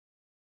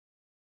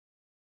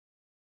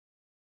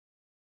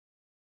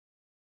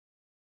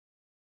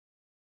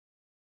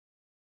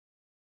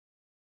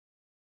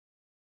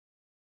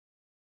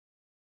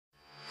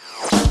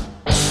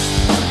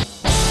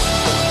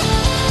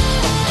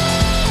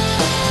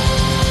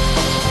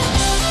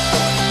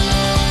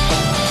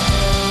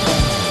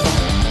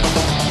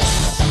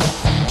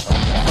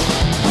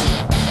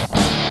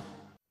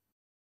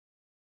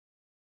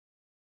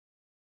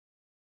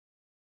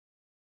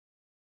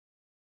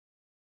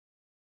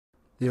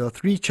There are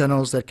three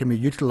channels that can be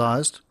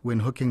utilized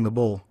when hooking the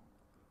ball.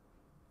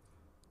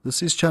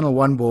 This is channel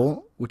 1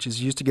 ball, which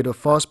is used to get a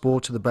fast ball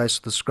to the base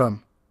of the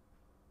scrum.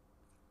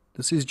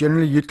 This is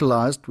generally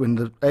utilized when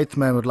the 8th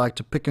man would like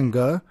to pick and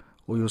go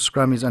or your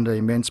scrum is under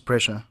immense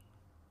pressure.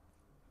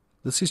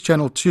 This is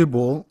channel 2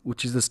 ball,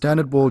 which is the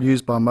standard ball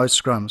used by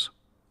most scrums.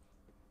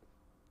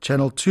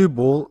 Channel 2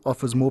 ball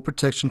offers more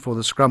protection for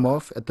the scrum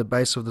off at the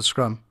base of the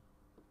scrum.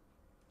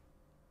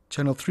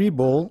 Channel 3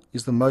 ball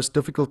is the most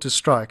difficult to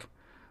strike,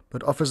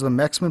 but offers the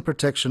maximum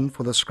protection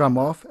for the scrum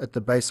off at the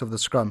base of the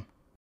scrum.